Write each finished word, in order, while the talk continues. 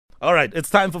All right, it's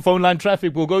time for Phoneline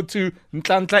Traffic. We'll go to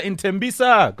Nhlanhla in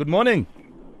Tembisa. Good morning.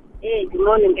 Hey, good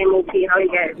morning, MOP. How are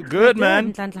you guys? Good,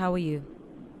 man. Nhlanhla, how are you?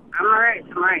 I'm alright.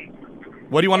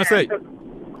 What do you want to say? So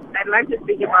I'd like to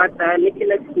speak about the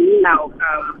Nicholas Nino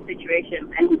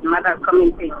situation and his mother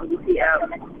commenting on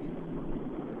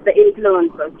the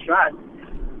influence of drugs.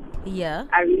 Yeah.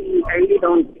 I really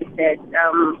don't get that.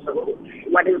 So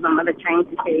what is the mother trying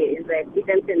to say is that he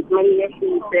sentenced many years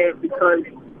there because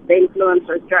the influence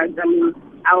of drugs. I mean,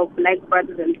 our black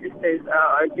brothers and sisters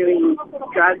are doing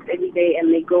drugs every day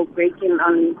and they go breaking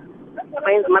on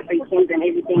friends' weekends and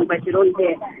everything, but you don't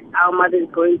hear our mothers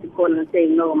going to court and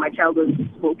saying, no, my child was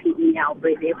smoking me now,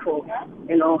 but therefore,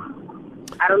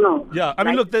 I don't know. Yeah, I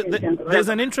mean, look, there's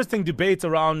an interesting debate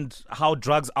around how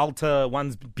drugs alter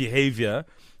one's behavior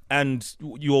and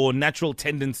your natural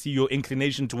tendency, your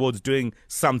inclination towards doing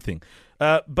something.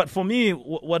 But for me,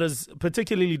 what is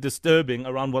particularly disturbing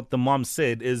around what the mom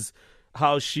said is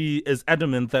how she is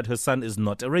adamant that her son is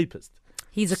not a rapist.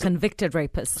 He's a convicted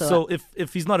rapist. So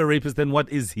if he's not a rapist, then what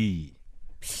is he?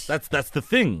 That's the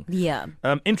thing. Yeah.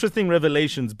 Interesting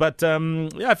revelations. But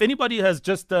if anybody has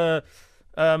just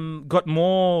got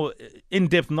more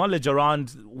in-depth knowledge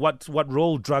around what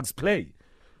role drugs play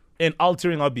in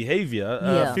altering our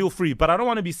behavior, feel free. But I don't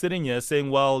want to be sitting here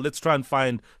saying, well, let's try and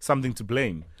find something to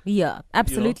blame. Yeah,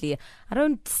 absolutely. I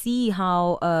don't see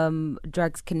how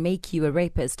drugs can make you a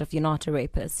rapist if you're not a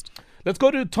rapist. Let's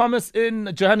go to Thomas in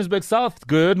Johannesburg South.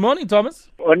 Good morning, Thomas.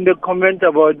 On the comment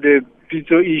about the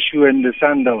Pito issue and the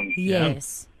Sundowns.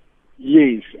 Yes.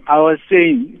 Yes, I was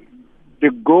saying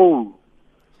the goal,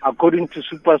 according to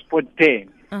SuperSport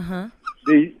 10,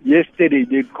 yesterday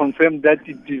they confirmed that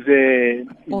it is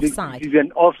offside. It is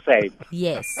an offside.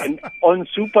 Yes. And on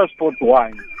SuperSport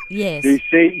 1, yes, they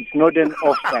say it's not an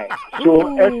offside.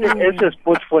 So as a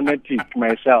sports fanatic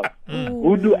myself,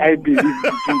 who do I believe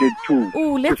between the two?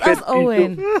 Oh, let's ask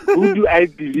Owen. Who do I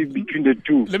believe between the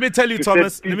two? Let me tell you,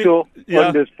 Thomas. On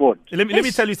the sport. Let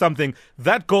me tell you something.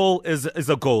 That goal is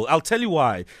a goal. I'll tell you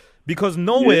why. Because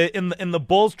nowhere in the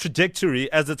ball's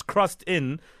trajectory as it's crossed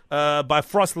in by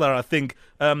Frosler, I think,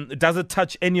 does it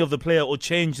touch any of the player or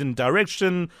change in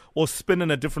direction or spin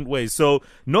in a different way. So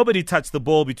nobody touched the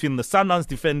ball between the Sundowns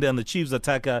defender and the Chiefs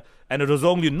attacker, and it was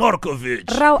only Norkovic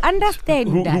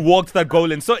who walked that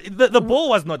goal in. So the ball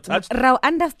was not touched.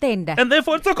 And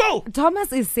therefore it's a goal.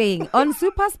 Thomas is saying on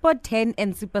SuperSport 10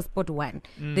 and SuperSport 1,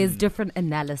 there's different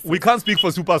analysis. We can't speak for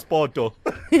SuperSport though.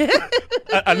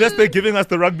 Unless they're giving us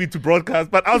the rugby to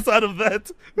broadcast. But outside of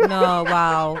that... No,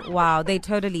 wow. They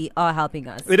totally are helping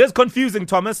us. It is confusing,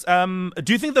 Thomas. Do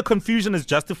you think the confusion is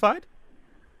justified?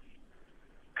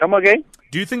 Come again?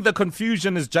 Do you think the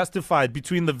confusion is justified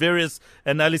between the various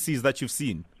analyses that you've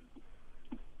seen?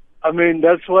 I mean,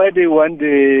 that's why they want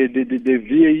the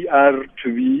VAR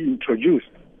to be introduced.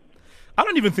 I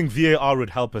don't even think VAR would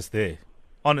help us there,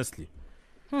 honestly.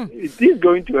 It is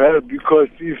going to help because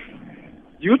if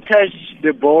you touch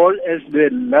the ball as the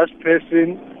last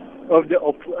person of the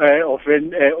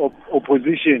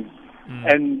opposition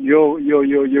and your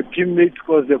teammate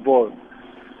scores the ball,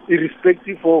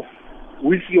 irrespective of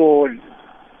with your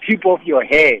tip of your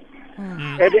head,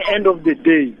 at the end of the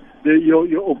day,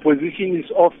 your opposition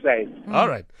is offside. All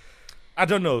right. I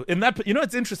don't know. In that,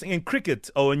 it's interesting. In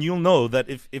cricket, and you'll know that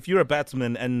if you're a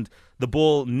batsman and the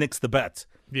ball nicks the bat,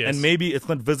 and maybe it's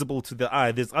not visible to the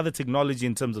eye, there's other technology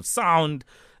in terms of sound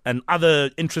and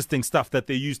other interesting stuff that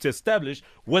they use to establish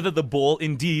whether the ball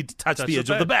indeed touched the edge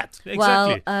of the bat.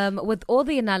 Exactly. Well, with all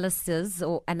the analyses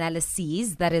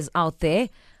that is out there,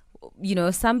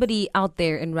 somebody out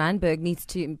there in Randburg needs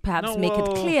to perhaps make it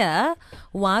clear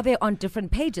why they're on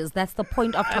different pages. That's the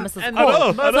point of Thomas's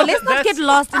call. So let's not get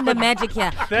lost in the magic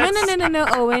here. No,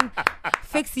 Owen.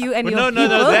 Fix you and your people.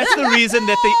 No. That's the reason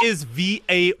that there is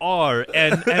VAR.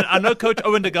 And I know Coach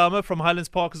Owen Dagama from Highlands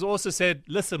Park has also said,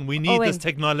 listen, we need this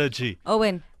technology.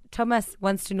 Owen, Thomas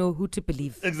wants to know who to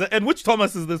believe. Exactly. And which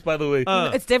Thomas is this, by the way?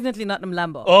 It's definitely not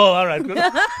Mlambo. Oh, all right.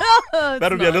 That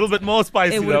would be a little bit more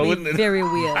spicy, wouldn't it? Very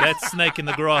weird. That snake in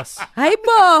the grass. Hey,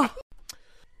 Bo!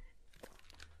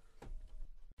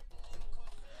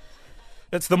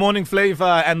 It's the morning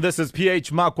flavor, and this is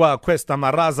PH Makwa Questa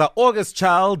Maraza, August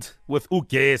Child with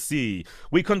Ugesi.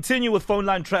 We continue with phone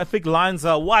line traffic. Lines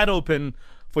are wide open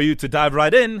for you to dive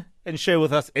right in and share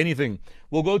with us anything.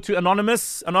 We'll go to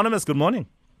Anonymous. Anonymous, good morning.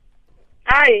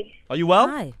 Hi. Are you well?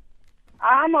 Hi.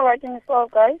 I'm alright in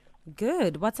yourself, guys.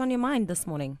 Good. What's on your mind this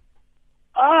morning?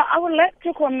 I would like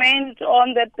to comment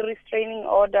on that restraining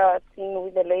order thing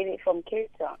with the lady from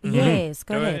Cape Town. Yes,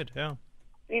 go Go ahead. ahead, yeah.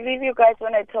 believe you guys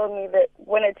when I tell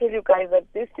you guys that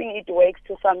this thing, it works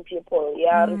to some people,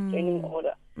 restraining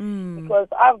order. Because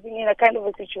I've been in a kind of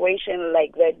a situation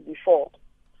like that before.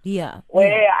 Yeah.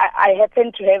 Where I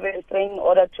happened to have a restraining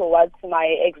order towards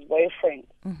my ex-boyfriend.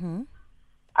 Mm-hmm.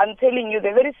 I'm telling you,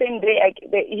 the very same day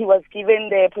he was given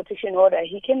the protection order,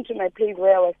 he came to my place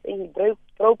where I was staying. He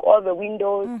broke all the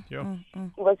windows. He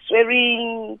was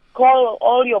swearing, call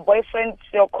all your boyfriends,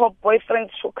 your cop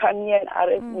boyfriends to come here and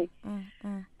arrest me.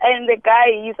 And the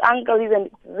guy, his uncle, is a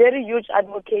very huge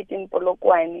advocate in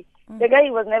Polokwane. The guy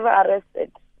was never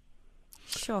arrested.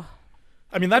 Sure.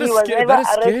 I mean, that he is was scary. never That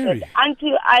is arrested scary.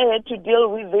 until I had to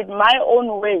deal with it my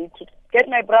own way, to get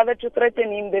my brother to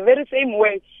threaten him the very same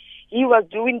way he was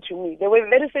doing to me, the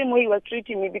very same way he was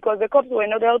treating me, because the cops were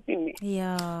not helping me.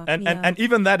 Yeah. And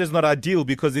even that is not ideal,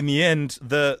 because in the end,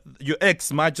 your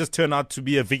ex might just turn out to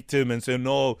be a victim and say,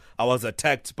 no, I was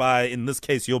attacked by, in this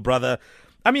case, your brother.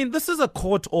 I mean, this is a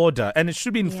court order and it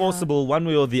should be enforceable one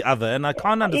way or the other. And I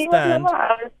can't understand. He was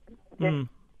never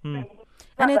arrested.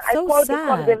 And it's I so called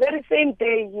sad. The very same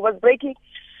day he was breaking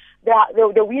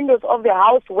the windows of the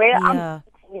house where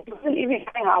he wasn't even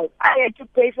my house. I had to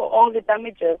pay for all the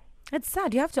damages. It's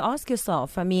sad. You have to ask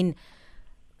yourself, I mean,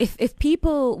 if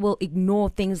people will ignore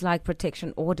things like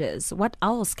protection orders, what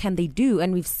else can they do?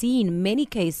 And we've seen many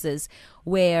cases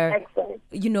where,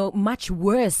 much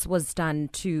worse was done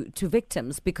to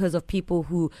victims because of people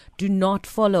who do not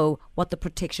follow what the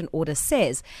protection order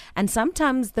says. And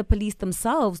sometimes the police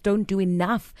themselves don't do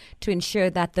enough to ensure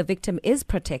that the victim is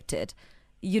protected.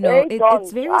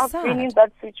 It's very sad. I've been in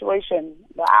that situation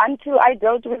until I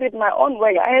dealt with it my own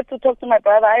way. I had to talk to my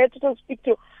brother. I had to speak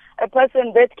to a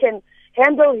person that can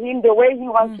handle him the way he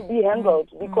wants to be handled,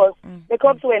 because the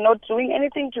cops were not doing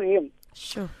anything to him.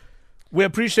 Sure. We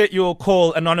appreciate your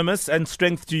call, Anonymous, and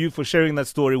strength to you for sharing that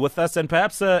story with us. And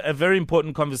perhaps a very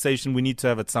important conversation we need to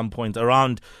have at some point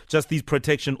around just these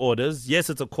protection orders. Yes,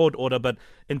 it's a court order, but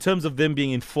in terms of them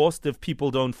being enforced, if people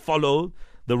don't follow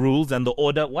the rules and the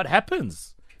order, what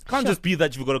happens? It can't just be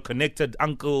that you've got a connected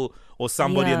uncle or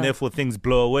somebody and therefore things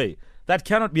blow away. That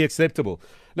cannot be acceptable.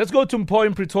 Let's go to Mpo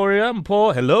in Pretoria.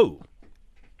 Mpo, hello.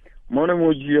 Morning,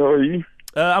 Moji. How are you?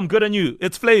 I'm good, and you?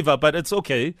 It's flavor, but it's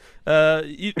okay.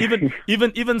 Even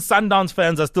Sundowns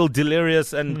fans are still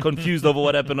delirious and confused over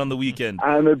what happened on the weekend.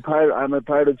 I'm a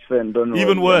Pirates fan. Don't worry.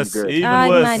 Even worse.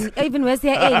 Even worse.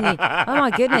 Yeah, oh my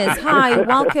goodness. Hi,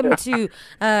 welcome to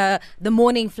the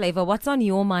morning flavor. What's on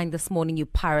your mind this morning, you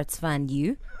Pirates fan?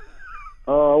 You?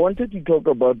 I wanted to talk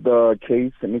about the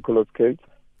case, Nicholas case.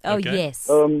 Oh yes.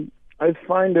 I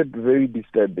find it very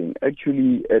disturbing.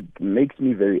 Actually, it makes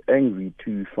me very angry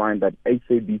to find that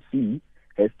SABC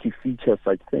has to feature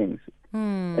such things.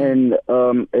 And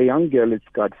a young girl is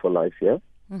scarred for life,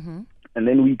 and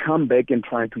then we come back and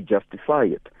try to justify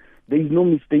it. There is no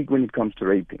mistake when it comes to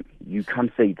raping. You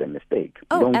can't say it's a mistake.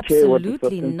 Oh, you don't absolutely care what the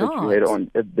substance not. that you had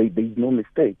on. There is no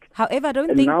mistake. However, I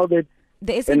don't And think now that,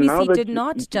 the and now SABC that did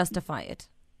not justify it.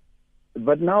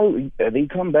 But now they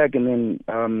come back and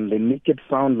then they make it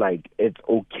sound like it's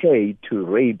okay to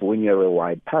rape when you're a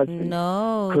white person.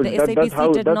 No, 'Cause the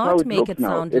SABC did not make it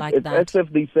sound like it's that. as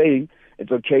if they say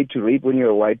it's okay to rape when you're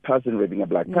a white person raping a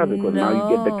black person, because now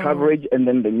you get the No. coverage and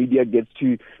then the media gets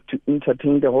to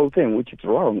entertain the whole thing, which is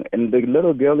wrong. And the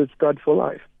little girl is scarred for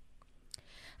life.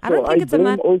 I don't think it's a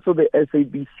blame matter. also the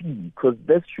SABC, because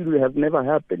that should have never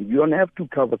happened. You don't have to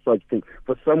cover such things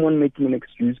for someone making an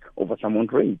excuse over someone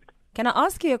raped. Can I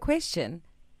ask you a question?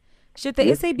 Should the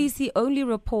SABC only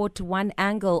report one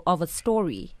angle of a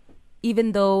story,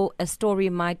 even though a story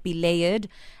might be layered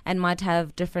and might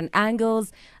have different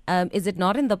angles? Is it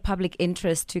not in the public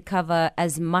interest to cover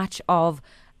as much of,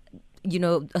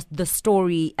 the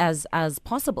story as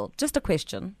possible? Just a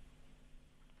question.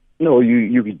 No,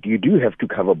 you do have to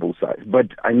cover both sides. But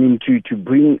I mean, to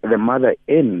bring the mother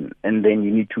in and then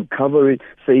you need to cover it,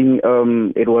 saying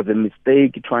it was a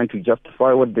mistake, trying to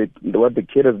justify what the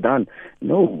kid has done.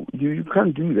 No, you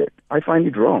can't do that. I find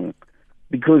it wrong,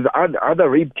 because other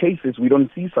rape cases we don't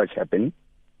see such happening.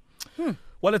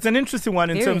 Well, it's an interesting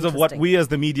one in Very terms of what interesting. we as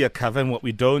the media cover and what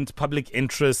we don't, public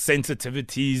interest,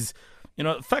 sensitivities.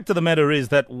 The fact of the matter is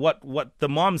that what the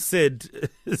mom said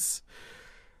is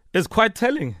quite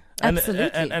telling. Absolutely.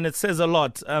 And it says a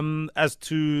lot as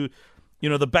to,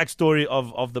 the backstory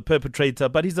of the perpetrator.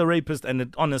 But he's a rapist, and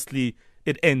it honestly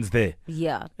it ends there.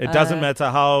 Yeah. It doesn't matter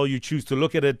how you choose to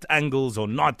look at it, angles or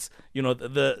not. You know,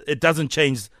 it doesn't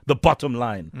change the bottom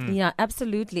line. Yeah,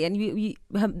 absolutely. And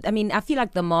I mean, I feel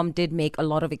like the mom did make a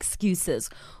lot of excuses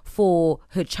for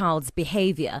her child's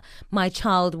behavior. My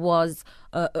child was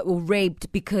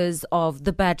raped because of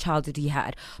the bad childhood he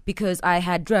had, because I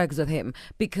had drugs with him,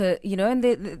 because, you know, and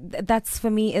that's for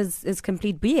me is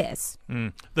complete BS.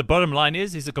 The bottom line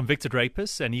is he's a convicted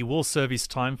rapist and he will serve his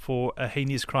time for a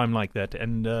heinous crime like that.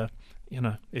 And, you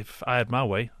know, if I had my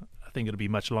way, I think it'll be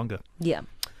much longer. Yeah.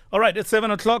 All right, it's 7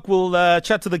 o'clock. We'll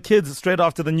chat to the kids straight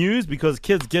after the news because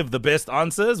kids give the best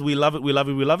answers. We love it, we love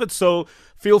it, we love it. So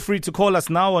feel free to call us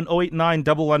now on 089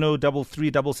 110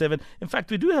 3377. In fact,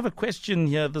 we do have a question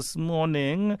here this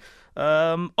morning.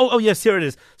 Yes, here it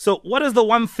is. So what is the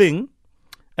one thing,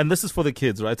 and this is for the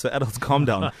kids, right? So adults, calm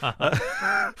down.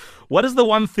 What is the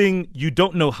one thing you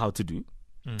don't know how to do,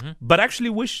 but actually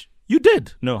wish you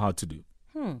did know how to do?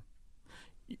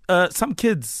 Some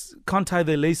kids can't tie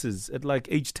their laces at like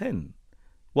age 10,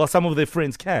 while some of their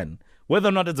friends can. Whether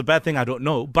or not it's a bad thing, I don't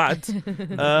know. But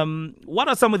what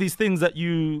are some of these things that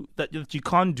you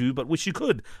can't do but wish you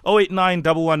could? 089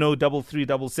 110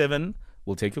 3377.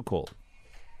 We'll take your call.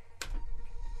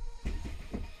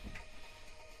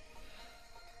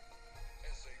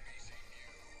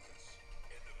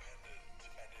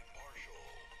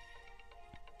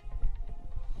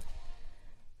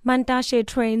 Mantashe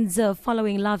trains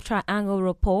following love triangle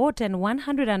report, and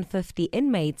 150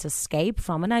 inmates escape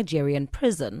from a Nigerian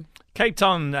prison. Cape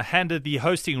Town handed the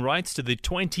hosting rights to the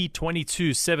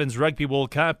 2022 Sevens Rugby World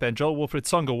Cup, and Joel Wilfred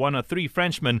Songo won 3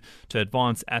 Frenchmen to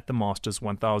advance at the Masters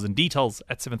 1000. Details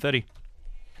at 7:30.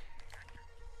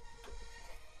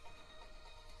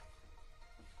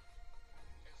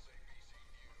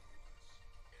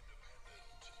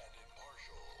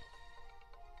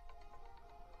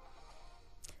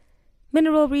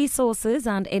 Mineral Resources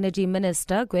and Energy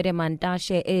Minister Gwede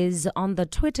Mantashe is on the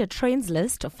Twitter trends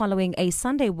list following a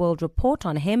Sunday World report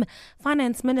on him,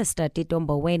 Finance Minister Tito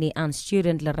Mboweni and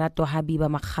student Lerato Habiba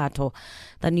Makgato.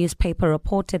 The newspaper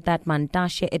reported that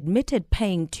Mantashe admitted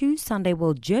paying 2 Sunday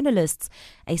World journalists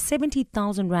a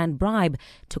 70,000 rand bribe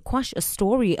to quash a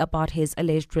story about his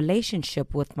alleged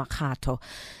relationship with Makgato.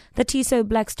 The Tiso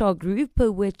Black Star Group,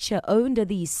 which owned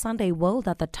the Sunday World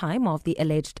at the time of the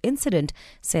alleged incident,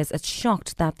 says it's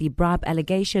shocked that the bribe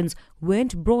allegations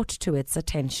weren't brought to its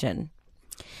attention.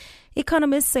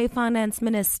 Economists say Finance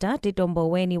Minister Tito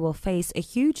Mboweni will face a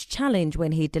huge challenge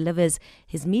when he delivers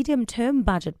his medium-term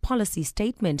budget policy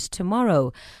statement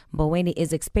tomorrow. Mboweni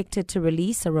is expected to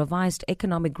release a revised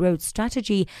economic growth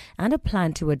strategy and a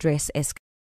plan to address escalating